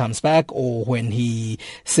Jesus comes back, or when he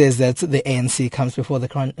says that the ANC comes before the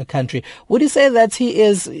country, would you say that he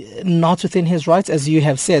is not within his rights, as you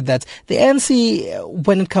have said, that the ANC,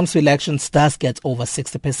 when it comes to elections, does get over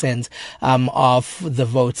 60% of the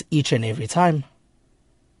votes each and every time?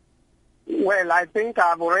 Well, I think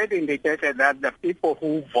I've already indicated that the people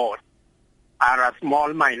who vote are a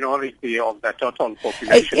small minority of the total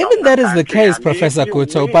population. Even that is the case, Professor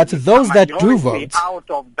Kuto, but those that do vote, out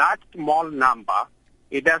of that small number,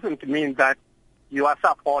 it doesn't mean that your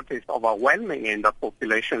support is overwhelming in the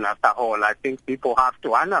population as a whole. I think people have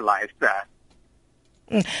to analyze that.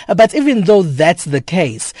 But even though that's the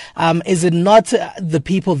case, is it not the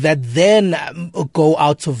people that then go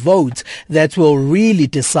out to vote that will really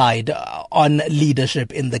decide on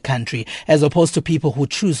leadership in the country, as opposed to people who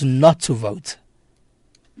choose not to vote?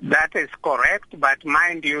 That is correct, but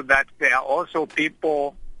mind you that there are also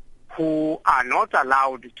people who are not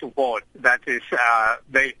allowed to vote, that is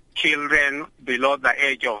the children below the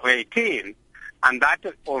age of 18, and that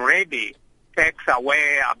already takes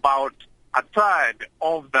away about a third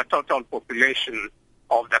of the total population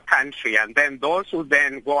of the country. And then those who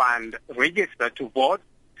then go and register to vote,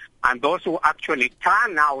 and those who actually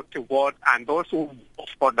turn out to vote, and those who vote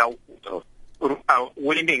for the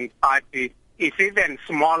winning party is even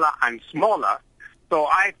smaller and smaller. So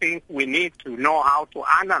I think we need to know how to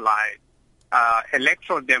analyze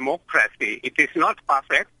electoral democracy. It is not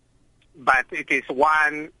perfect, but it is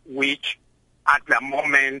one which at the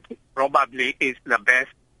moment probably is the best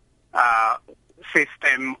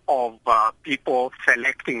system of people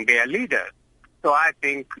selecting their leaders. So I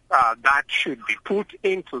think that should be put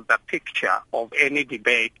into the picture of any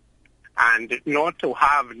debate, and not to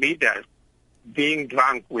have leaders being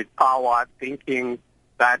drunk with power, thinking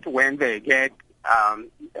that when they get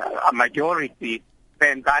a majority,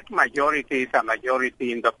 then that majority is a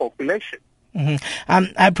majority in the population.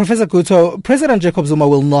 Mm-hmm. Professor Kuto, President Jacob Zuma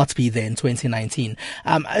will not be there in 2019.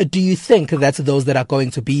 Do you think that those that are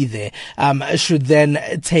going to be there should then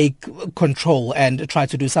take control and try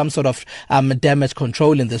to do some sort of damage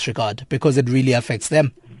control in this regard, because it really affects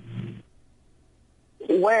them?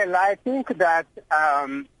 Well, I think that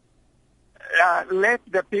let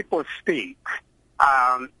the people speak.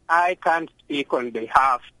 I can't speak on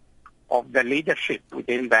behalf of the leadership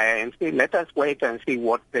within the ANC. Let us wait and see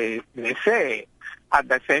what they say. At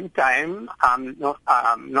the same time, I'm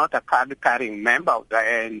not a card-carrying member of the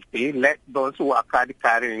ANC. Let those who are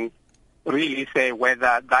card-carrying really say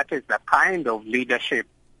whether that is the kind of leadership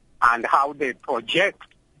and how they project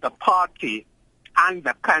the party and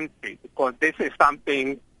the country, because this is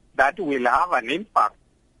something that will have an impact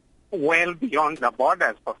well beyond the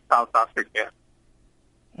borders of South Africa.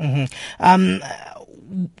 Mm-hmm.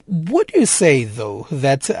 Would you say, though,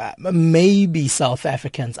 that maybe South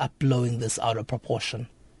Africans are blowing this out of proportion?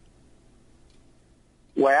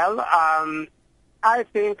 Well, I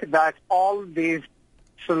think that all these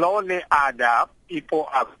slowly add up. People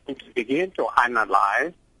are going to begin to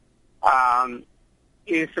analyze.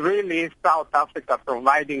 Is really South Africa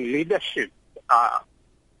providing leadership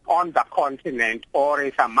on the continent, or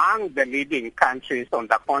is among the leading countries on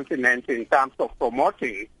the continent in terms of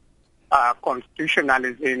promoting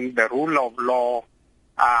constitutionalism, the rule of law,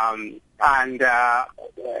 and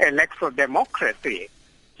electoral democracy?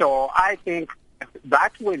 So I think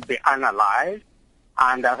that will be analyzed,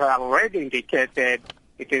 and as I have already indicated,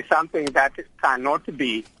 it is something that cannot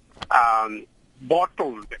be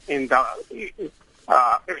bottled in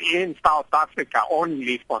South Africa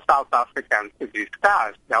only for South Africans to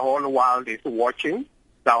discuss. The whole world is watching.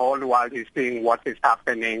 The whole world is seeing what is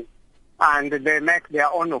happening, and they make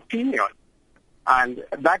their own opinion. And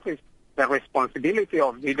that is the responsibility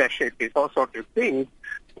of leadership, is also to think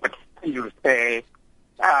what's you say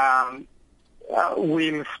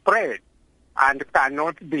will spread and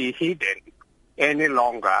cannot be hidden any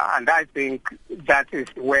longer. And I think that is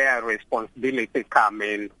where responsibility comes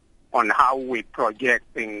in on how we project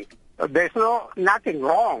things. There's nothing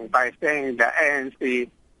wrong by saying the ANC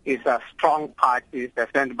is a strong party,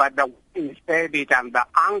 but the way he said it and the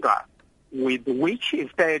anger with which he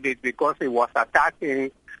said it, because he was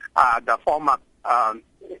attacking the former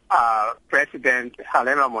President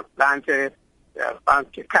Halema Motlanthe,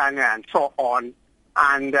 Kanya, and so on.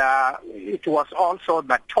 And it was also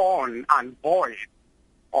the tone and voice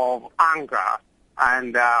of anger.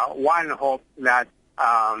 And one hopes that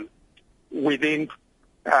we didn't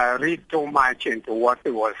read too much into what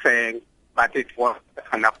he was saying, but it was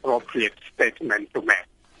an appropriate statement to make.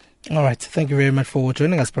 All right. Thank you very much for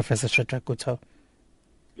joining us, Professor Shadrack Gutho.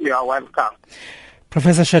 You are welcome.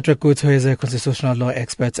 Professor Shadrack Gutho is a constitutional law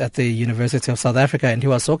expert at the University of South Africa, and he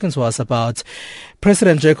was talking to us about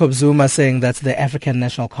President Jacob Zuma saying that the African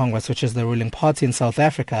National Congress, which is the ruling party in South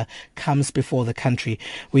Africa, comes before the country.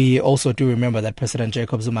 We also do remember that President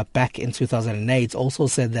Jacob Zuma back in 2008 also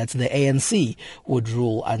said that the ANC would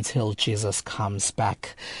rule until Jesus comes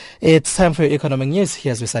back. It's time for your economic news.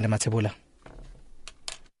 Here's Wisani Matebula.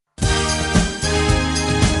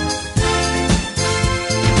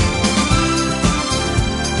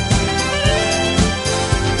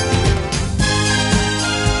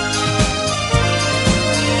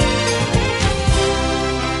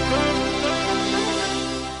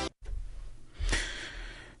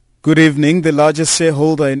 Good evening. The largest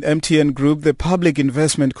shareholder in MTN Group, the Public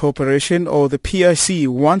Investment Corporation, or the PIC,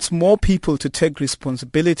 wants more people to take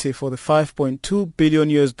responsibility for the $5.2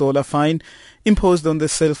 billion fine imposed on the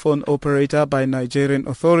cell phone operator by Nigerian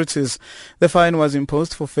authorities. The fine was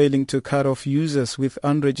imposed for failing to cut off users with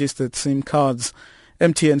unregistered SIM cards.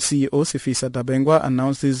 MTN CEO Sifisa Dabengwa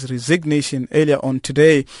announced his resignation earlier on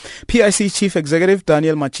today. PIC Chief Executive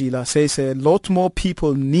Daniel Machila says a lot more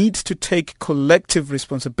people need to take collective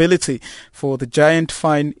responsibility for the giant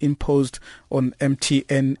fine imposed on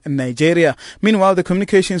MTN Nigeria. Meanwhile, the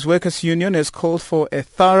Communications Workers Union has called for a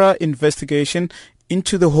thorough investigation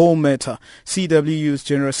into the whole matter. CWU's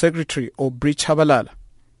General Secretary Aubrey Chabalala.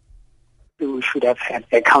 We should have had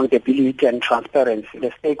accountability and transparency.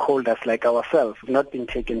 The stakeholders like ourselves have not been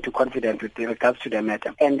taken into confidence with regards to the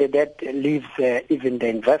matter. And that leaves even the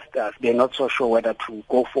investors, they're not so sure whether to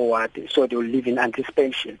go forward, so they will live in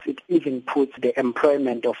anticipation. It even puts the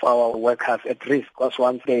employment of our workers at risk, because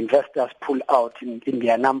once the investors pull out in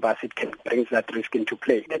their numbers, it can bring that risk into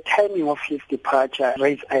play. The timing of his departure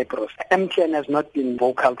raised eyebrows. MTN has not been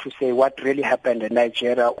vocal to say what really happened in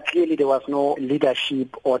Nigeria. Clearly there was no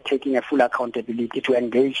leadership or taking a full accountability to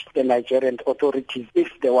engage the Nigerian authorities if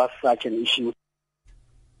there was such an issue.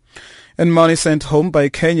 And money sent home by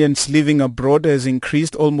Kenyans living abroad has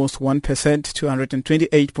increased almost 1% to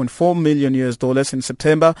 $128.4 million in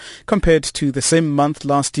September compared to the same month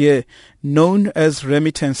last year. Known as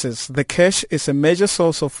remittances, the cash is a major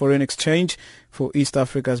source of foreign exchange for East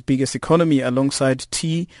Africa's biggest economy alongside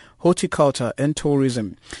tea, horticulture and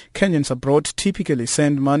tourism. Kenyans abroad typically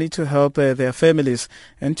send money to help their families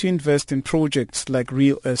and to invest in projects like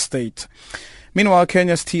real estate. Meanwhile,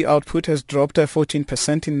 Kenya's tea output has dropped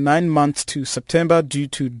 14% in 9 months to September due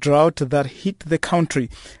to drought that hit the country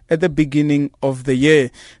at the beginning of the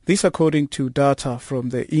year. This according to data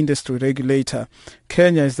from the industry regulator.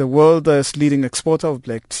 Kenya is the world's leading exporter of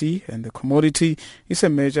black tea, and the commodity is a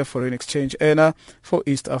major foreign exchange earner for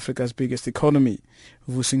East Africa's biggest economy.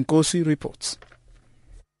 Vusinkosi reports.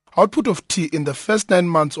 Output of tea in the first 9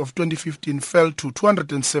 months of 2015 fell to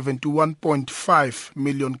 271.5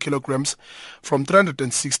 million kilograms from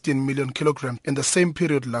 316 million kilograms in the same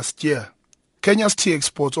period last year. Kenya's tea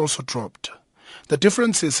exports also dropped. The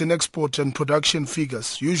differences in export and production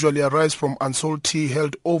figures usually arise from unsold tea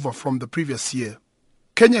held over from the previous year.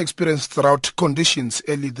 Kenya experienced drought conditions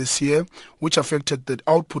early this year, which affected the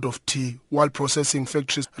output of tea, while processing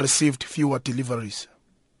factories received fewer deliveries.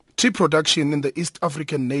 Tea production in the East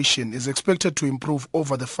African nation is expected to improve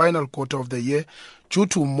over the final quarter of the year due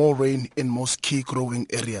to more rain in most key growing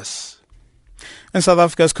areas. And South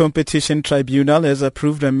Africa's Competition Tribunal has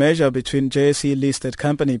approved a measure between JSE-listed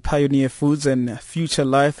company Pioneer Foods and Future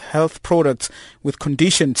Life Health Products with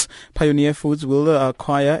conditions. Pioneer Foods will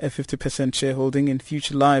acquire a 50% shareholding in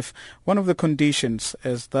Future Life. One of the conditions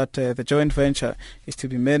is that the joint venture is to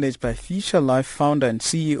be managed by Future Life founder and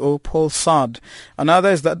CEO Paul Sard.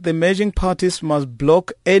 Another is that the merging parties must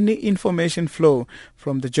block any information flow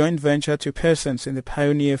from the joint venture to persons in the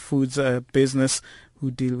Pioneer Foods business who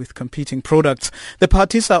deal with competing products. The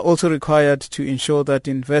parties are also required to ensure that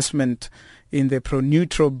investment in the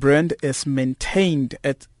Pro-Neutral brand is maintained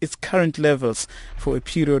at its current levels for a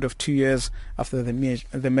period of 2 years after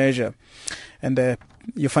the measure. And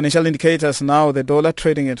your financial indicators now, the dollar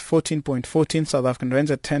trading at 14.14, South African rands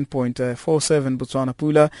at 10.47, Botswana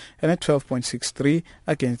Pula, and at 12.63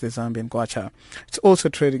 against the Zambian Kwacha. It's also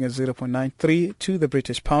trading at 0.93 to the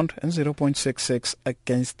British pound and 0.66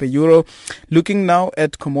 against the euro. Looking now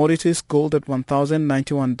at commodities, gold at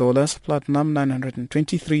 $1,091, platinum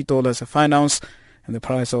 $923 a fine ounce, and the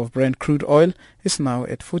price of Brent crude oil is now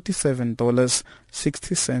at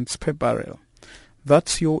 $47.60 per barrel.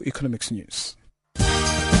 That's your economics news.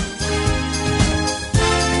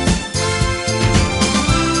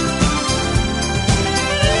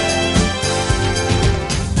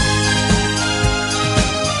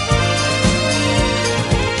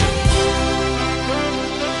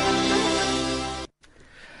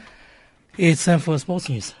 It's time for sports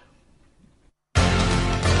news.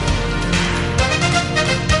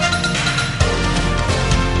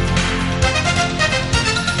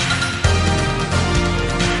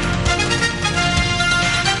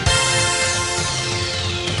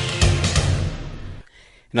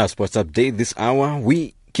 Now, sports update this hour.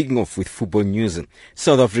 We kicking off with football news.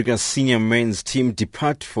 South Africa's senior men's team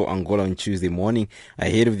depart for Angola on Tuesday morning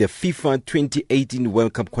ahead of their FIFA 2018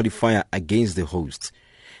 World Cup qualifier against the hosts.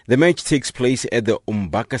 The match takes place at the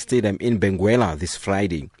Umbaka Stadium in Benguela this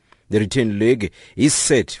Friday. The return leg is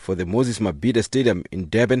set for the Moses Mabhida Stadium in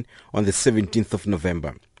Durban on the 17th of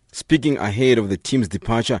November. Speaking ahead of the team's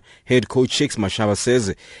departure, head coach Shakes Mashaba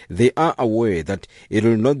says they are aware that it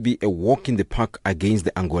will not be a walk in the park against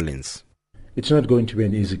the Angolans. It's not going to be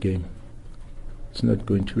an easy game. It's not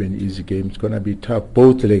going to be an easy game. It's going to be tough.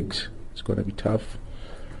 Both legs. It's going to be tough.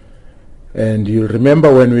 And you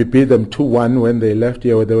remember when we beat them 2-1 when they left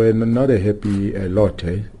here, they were not a happy lot.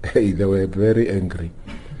 They were very angry.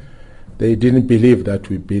 They didn't believe that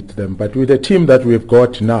we beat them. But with the team that we've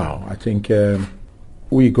got now, I think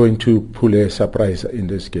we're going to pull a surprise in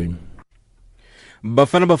this game.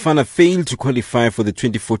 Bafana Bafana failed to qualify for the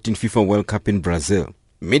 2014 FIFA World Cup in Brazil.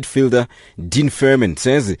 Midfielder Dean Furman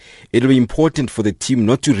says it will be important for the team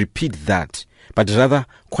not to repeat that, but rather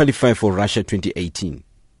qualify for Russia 2018.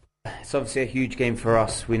 It's obviously a huge game for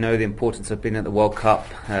us. We know the importance of being at the World Cup.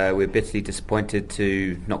 We're bitterly disappointed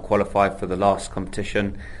to not qualify for the last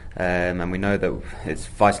competition. And we know that it's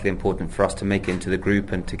vitally important for us to make it into the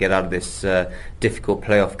group and to get out of this difficult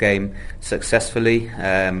playoff game successfully.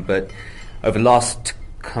 But over the last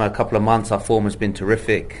couple of months, our form has been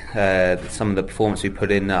terrific. Some of the performance we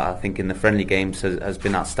put in, I think, in the friendly games has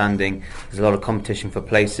been outstanding. There's a lot of competition for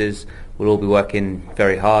places. We'll all be working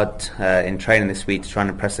very hard in training this week to try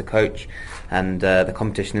and impress the coach. And the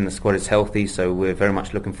competition in the squad is healthy, so we're very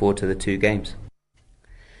much looking forward to the two games.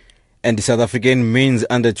 And the South African men's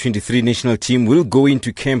under-23 national team will go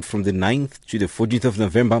into camp from the 9th to the 14th of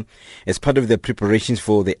November as part of their preparations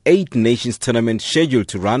for the 8 Nations tournament scheduled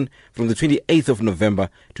to run from the 28th of November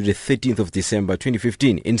to the 13th of December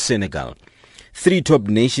 2015 in Senegal. 3 top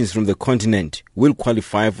nations from the continent will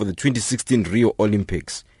qualify for the 2016 Rio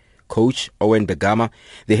Olympics. Coach Owen Begama,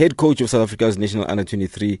 the head coach of South Africa's national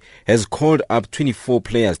under-23, has called up 24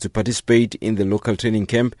 players to participate in the local training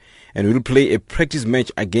camp and will play a practice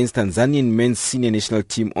match against Tanzanian men's senior national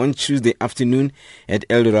team on Tuesday afternoon at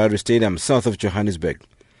El Dorado Stadium, south of Johannesburg.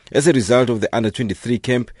 As a result of the under-23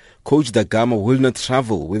 camp, Coach Dagama will not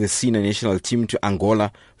travel with the senior national team to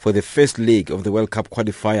Angola for the first leg of the World Cup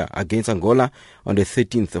qualifier against Angola on the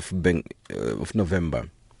 13th of November.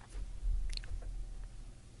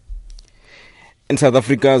 And South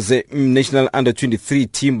Africa's national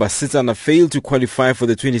under-23 team, Basitsana, failed to qualify for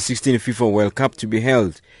the 2016 FIFA World Cup to be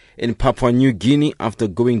held in Papua New Guinea after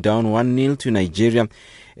going down 1-0 to Nigeria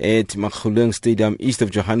at Makguleng Stadium east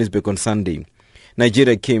of Johannesburg on Sunday.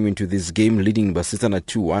 Nigeria came into this game leading Basitsana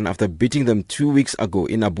 2-1 after beating them 2 weeks ago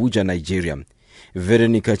in Abuja, Nigeria.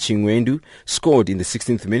 Veronica Chingwendu scored in the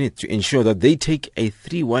 16th minute to ensure that they take a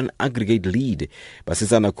 3-1 aggregate lead.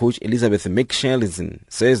 Basitsana coach Elizabeth McShelton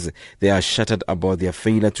says they are shattered about their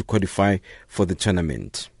failure to qualify for the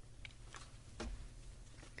tournament.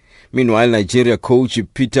 Meanwhile, Nigeria coach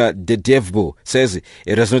Peter Dedevbo says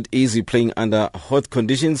it was not easy playing under hot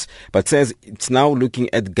conditions, but says it's now looking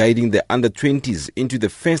at guiding the under-20s into the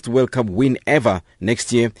first World Cup win ever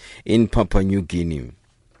next year in Papua New Guinea.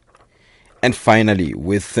 And finally,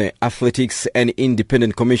 with athletics, an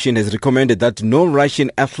independent commission has recommended that no Russian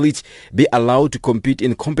athletes be allowed to compete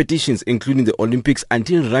in competitions, including the Olympics,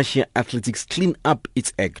 until Russia Athletics clean up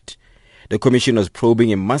its act. The commission was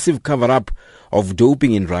probing a massive cover-up of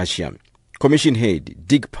doping in Russia. Commission head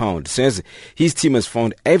Dick Pound says his team has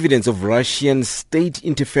found evidence of Russian state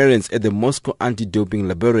interference at the Moscow anti-doping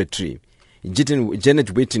laboratory.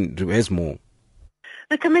 Janet Whitten has more.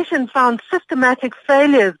 The Commission found systematic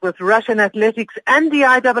failures with Russian athletics and the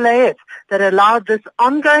IAAF that allowed this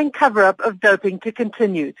ongoing cover-up of doping to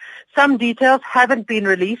continue. Some details haven't been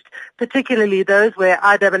released, particularly those where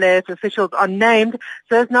IAAF officials are named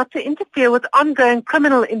so as not to interfere with ongoing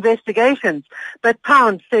criminal investigations. But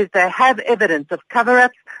Pound says they have evidence of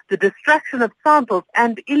cover-ups, the destruction of samples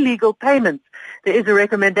and illegal payments. There is a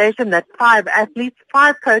recommendation that 5 athletes,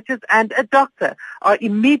 5 coaches and a doctor are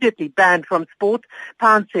immediately banned from sport.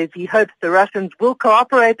 Pound says he hopes the Russians will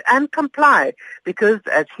cooperate and comply because,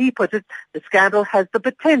 as he put it, the scandal has the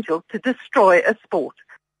potential to destroy a sport.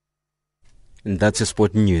 And that's your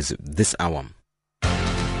sport news this hour.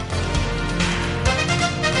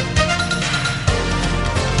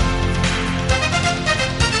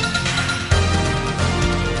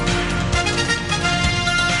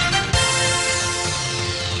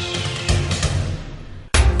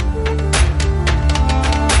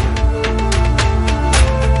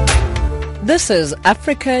 This is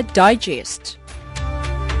Africa Digest.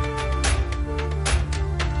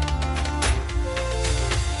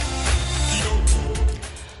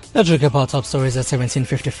 Let's look at our top stories at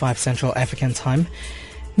 17:55 Central African Time.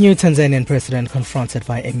 New Tanzanian president confronted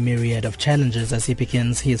by a myriad of challenges as he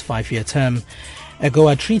begins his 5-year term.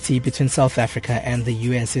 AGOA treaty between South Africa and the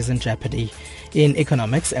US is in jeopardy. In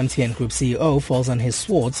economics, MTN Group CEO falls on his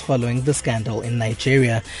swords following the scandal in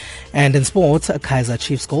Nigeria. And in sports, Kaizer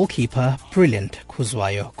Chiefs goalkeeper Brilliant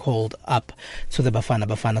Khuzwayo called up to the Bafana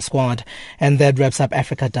Bafana squad. And that wraps up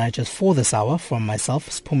Africa Digest for this hour. From myself,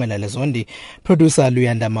 Spumela Lezondi, producer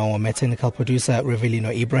Luyanda Mawome, technical producer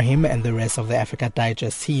Revelino Ibrahim, and the rest of the Africa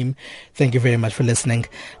Digest team. Thank you very much for listening.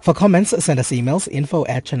 For comments, send us emails,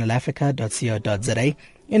 info@channelafrica.co.za.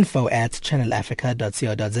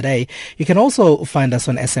 info@channelafrica.co.za. You can also find us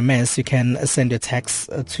on SMS. You can send your text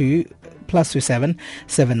to +27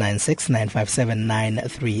 796 957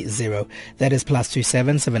 930. That is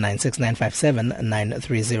 +27 796 957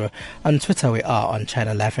 930. On Twitter, we are on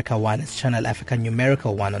Channel Africa 1. It's Channel Africa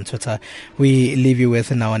numerical 1 on Twitter. We leave you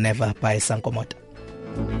with Now or Never by Sankomot.